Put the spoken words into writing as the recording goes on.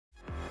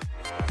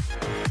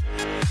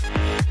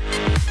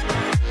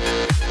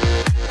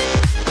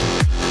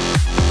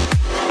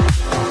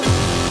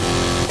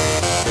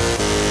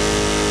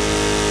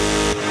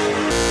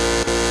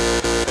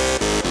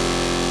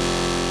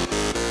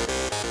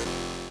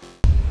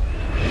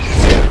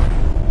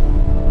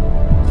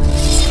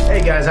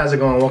guys, how's it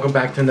going? Welcome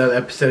back to another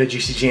episode of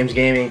Cinch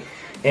Gaming,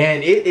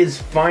 and it is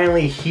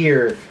finally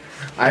here.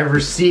 I've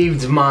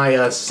received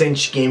my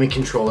Cinch Gaming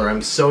Controller.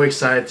 I'm so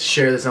excited to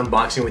share this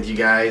unboxing with you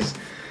guys,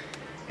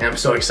 and I'm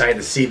so excited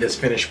to see this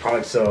finished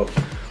product. So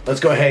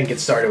let's go ahead and get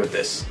started with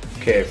this.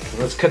 Okay,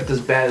 let's cut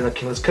this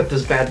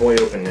bad boy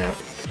open now.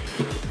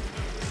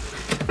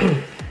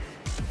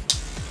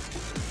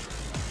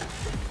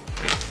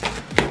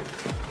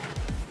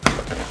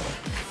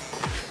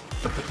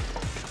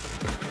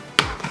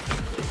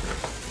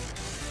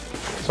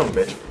 Son of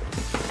a bitch.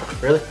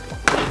 Really?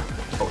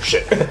 Oh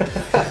shit.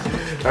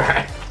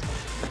 Alright.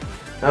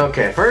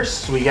 Okay,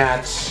 first we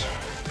got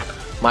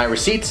my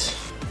receipt.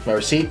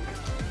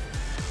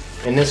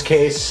 In this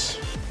case,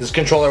 this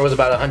controller was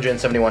about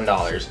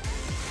 $171,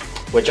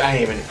 which I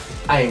ain't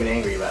even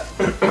angry about.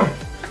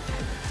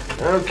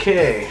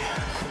 Okay.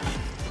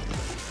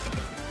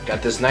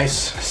 Got this nice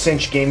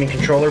Cinch Gaming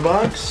Controller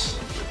box.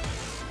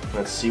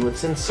 Let's see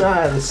what's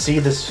inside. Let's see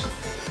this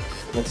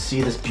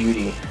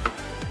beauty.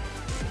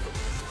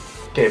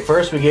 Okay,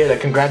 first we get a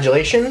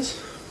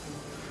congratulations.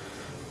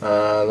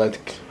 I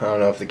don't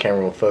know if the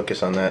camera will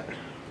focus on that.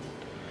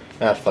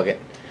 Ah, fuck it.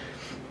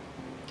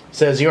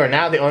 Says you are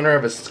now the owner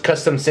of a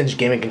custom Cinch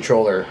Gaming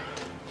Controller.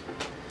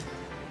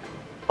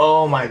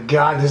 Oh my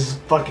god, this is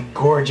fucking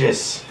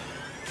gorgeous.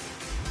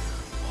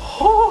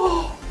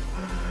 Oh,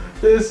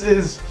 this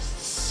is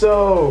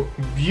so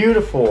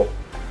beautiful.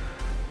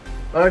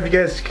 I don't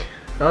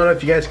know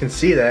if you guys can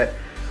see that.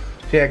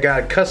 Yeah, I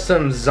got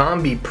custom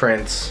zombie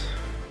prints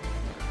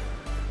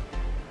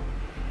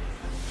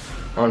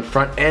on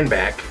front and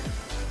back.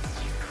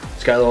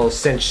 It's got a little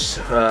Cinch,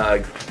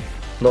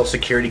 little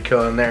security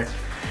code in there.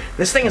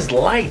 This thing is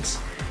light.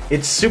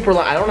 It's super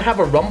light. I don't have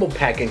a rumble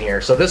pack in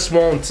here, so this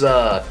won't,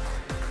 so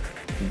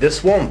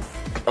it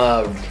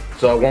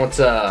won't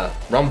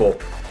rumble.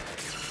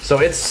 So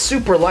it's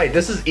super light.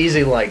 This is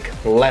easy, like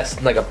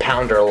a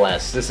pound or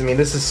less. This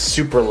is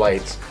super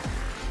light.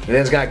 And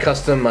then it's got a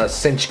custom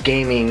Cinch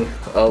Gaming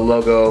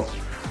logo.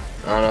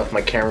 I don't know if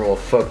my camera will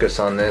focus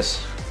on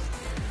this.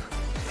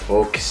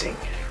 Focusing.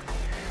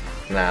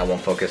 Nah, it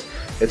won't focus.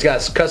 It's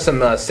got a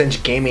custom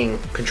Cinch Gaming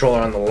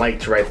controller on the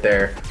lights right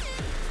there.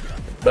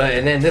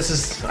 And then this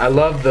is, I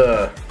love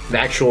the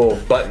actual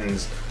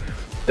buttons.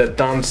 The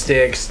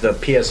thumbsticks, the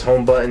PS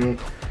Home button,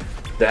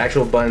 the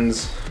actual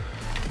buttons.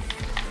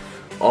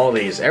 All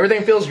these.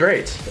 Everything feels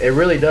great. It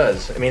really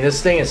does. I mean,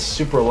 this thing is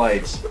super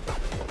light.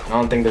 I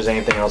don't think there's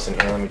anything else in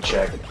here. Let me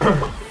check.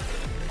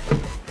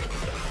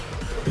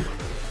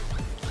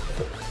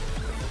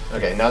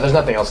 Okay, no, there's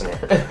nothing else in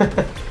here.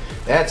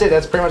 That's it.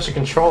 That's pretty much the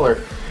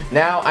controller.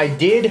 Now, I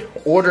did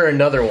order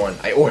another one.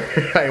 I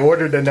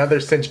ordered another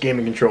Cinch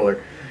Gaming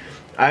Controller.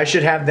 I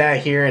should have that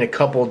here in a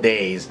couple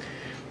days.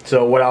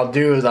 So what I'll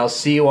do is I'll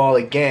see you all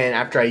again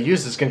after I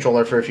use this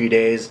controller for a few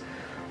days.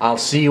 I'll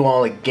see you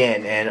all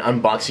again and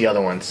unbox the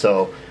other one.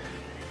 So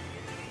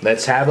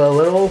let's have a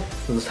little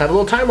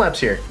time lapse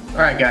here. All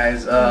right,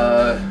 guys.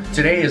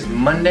 Today is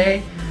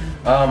Monday.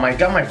 I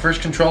got my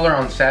first controller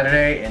on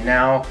Saturday, and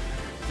now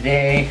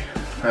today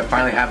I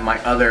finally have my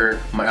other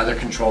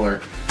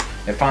controller.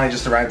 It finally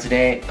just arrived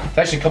today. It's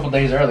actually a couple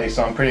days early,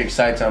 so I'm pretty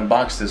excited to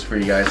unbox this for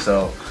you guys.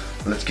 So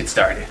let's get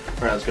started.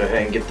 All right, let's go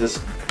ahead and get this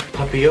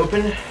puppy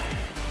open.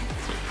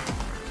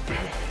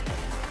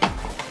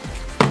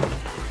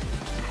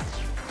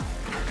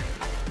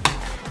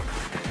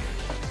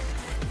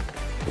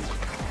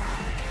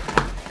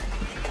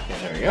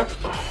 There we go.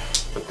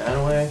 Put that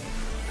away.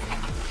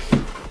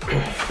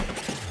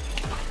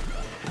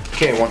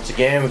 Okay, once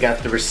again, we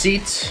got the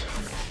receipt,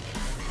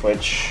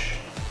 which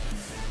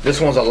this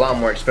one's a lot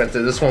more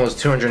expensive. This one was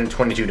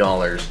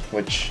 $222,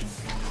 which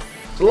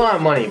is a lot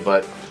of money,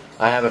 but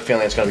I have a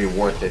feeling it's gonna be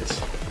worth it.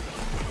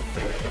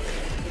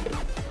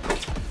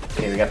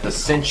 Okay, we got the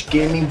Cinch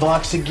Gaming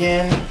box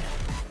again.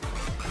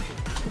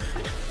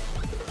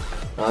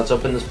 Now let's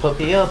open this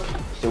puppy up.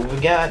 See what we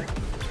got.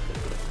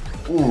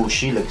 Ooh,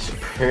 she looks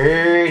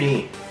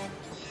pretty.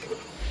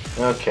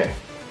 Okay.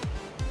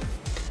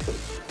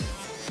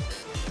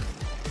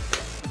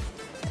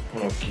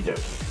 Okie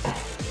dokie.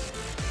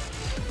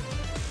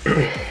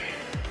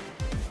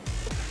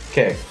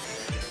 Okay.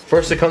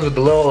 First, it comes with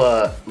the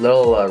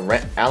little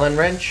Allen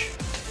wrench,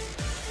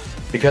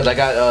 because I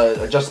got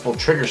adjustable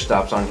trigger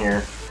stops on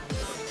here.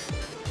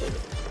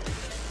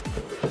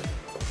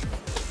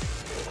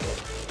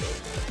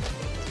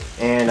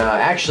 And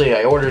actually,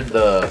 I ordered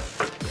the.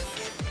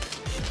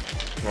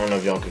 I don't know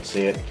if y'all can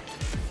see it.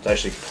 Let's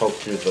actually poke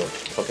through the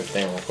fucking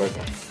thing real quick.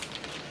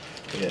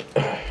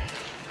 Yeah.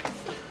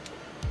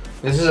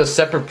 This is a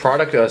separate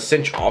product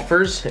Cinch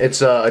offers.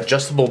 It's a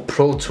adjustable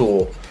Pro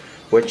Tool,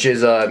 which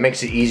is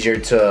makes it easier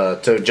to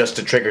adjust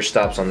the trigger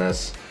stops on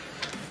this.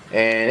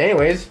 And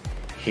anyways,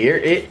 here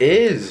it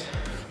is.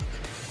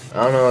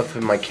 I don't know if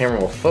my camera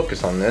will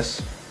focus on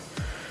this.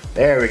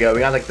 There we go. We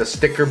got like the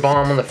sticker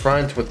bomb on the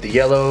front with the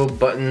yellow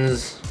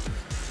buttons,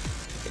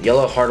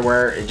 yellow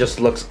hardware. It just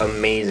looks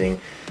amazing.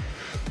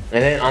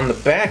 And then on the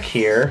back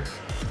here,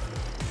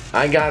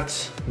 I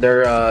got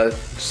their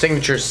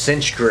signature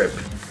cinch grip.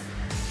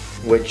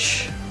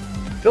 which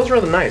feels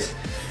really nice.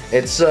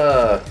 It's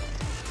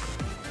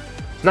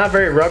not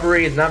very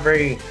rubbery. It's not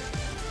very,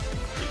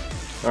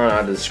 I don't know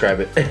how to describe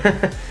it,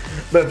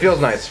 but it feels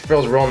nice. It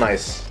feels real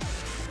nice.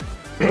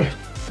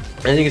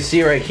 As you can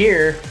see right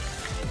here,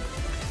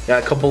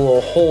 got a couple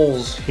little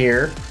holes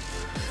here,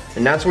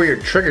 and that's where your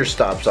trigger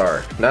stops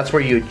are. That's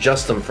where you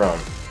adjust them from.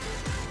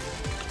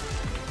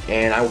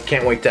 And I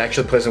can't wait to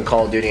actually play some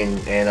Call of Duty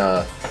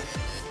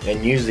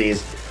and use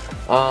these.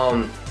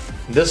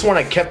 This one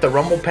I kept the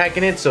rumble pack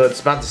in it, so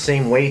it's about the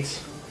same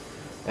weight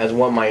as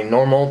what my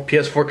normal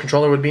PS4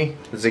 controller would be.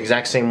 It's the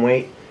exact same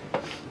weight.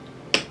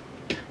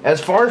 As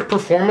far as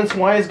performance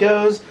wise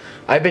goes,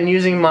 I've been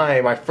using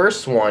my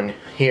first one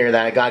here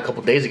that I got a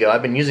couple days ago.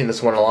 I've been using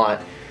this one a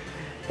lot,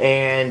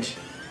 and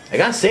I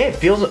gotta say,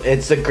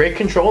 it's a great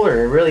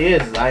controller. It really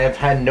is. I have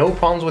had no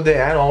problems with it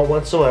at all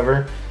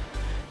whatsoever.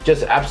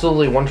 Just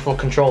absolutely wonderful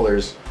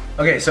controllers.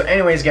 Okay, so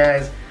anyways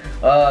guys,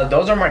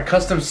 those are my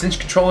custom Cinch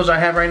controllers I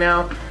have right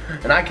now,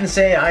 and I can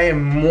say I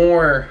am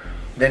more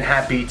than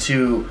happy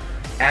to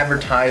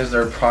advertise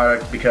their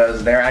product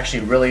because they're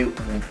actually really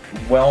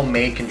well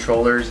made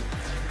controllers.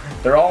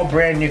 They're all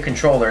brand new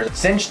controllers.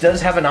 Cinch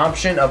does have an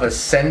option of a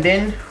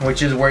send-in,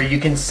 which is where you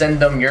can send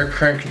them your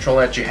current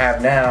controller that you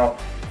have now,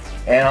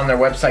 and on their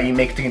website you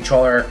make the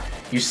controller,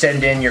 you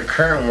send in your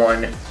current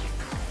one,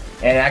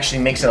 and it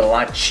actually makes it a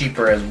lot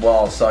cheaper as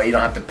well, so you don't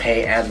have to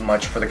pay as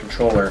much for the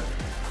controller.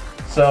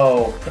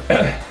 So,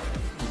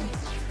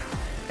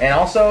 and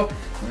also,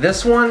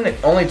 this one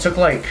only took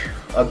like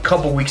a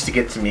couple weeks to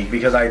get to me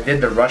because I did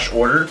the rush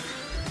order.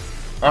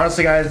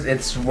 Honestly guys,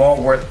 it's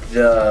well worth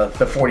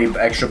the 40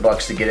 extra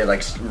bucks to get it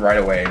like right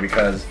away,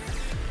 because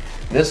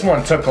this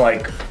one took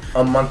like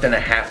a month and a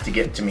half to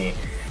get to me.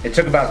 It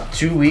took about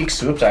 2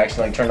 weeks. Oops, I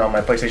accidentally turned on my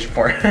PlayStation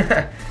 4.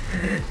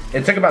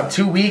 It took about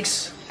 2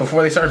 weeks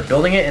before they started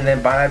building it, and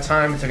then by that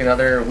time it took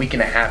another week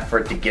and a half for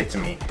it to get to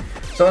me.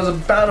 So it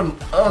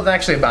was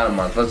actually about a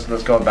month.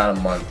 Let's go about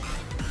a month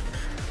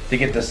to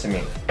get this to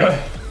me. You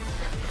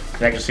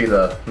can see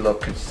the little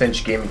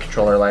Cinch Gaming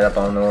Controller light up.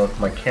 I don't know if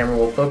my camera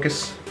will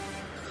focus.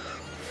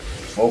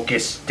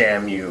 Focus,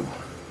 damn you.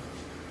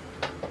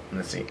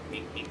 Let's see.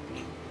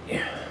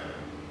 Yeah.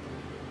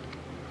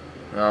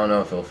 I don't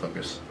know if it'll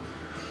focus.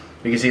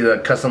 You can see the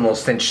custom little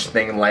Cinch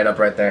thing light up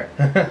right there.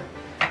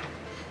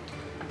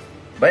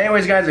 But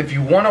anyways guys, if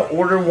you want to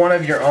order one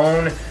of your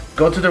own,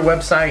 go to their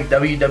website,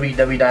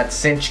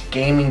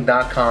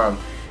 www.cinchgaming.com.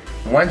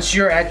 Once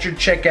you're at your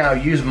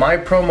checkout, use my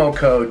promo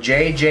code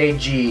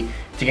JJG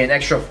to get an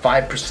extra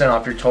 5%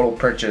 off your total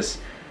purchase.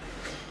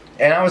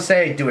 And I would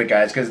say do it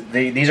guys, because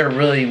these are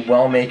really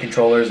well made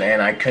controllers,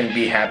 and I couldn't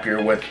be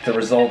happier with the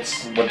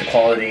results, with the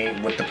quality,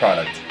 with the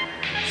product.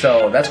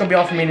 So that's going to be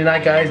all for me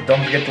tonight guys.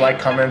 Don't forget to like,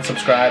 comment, and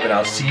subscribe, and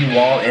I'll see you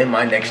all in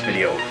my next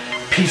video.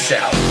 Peace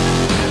out.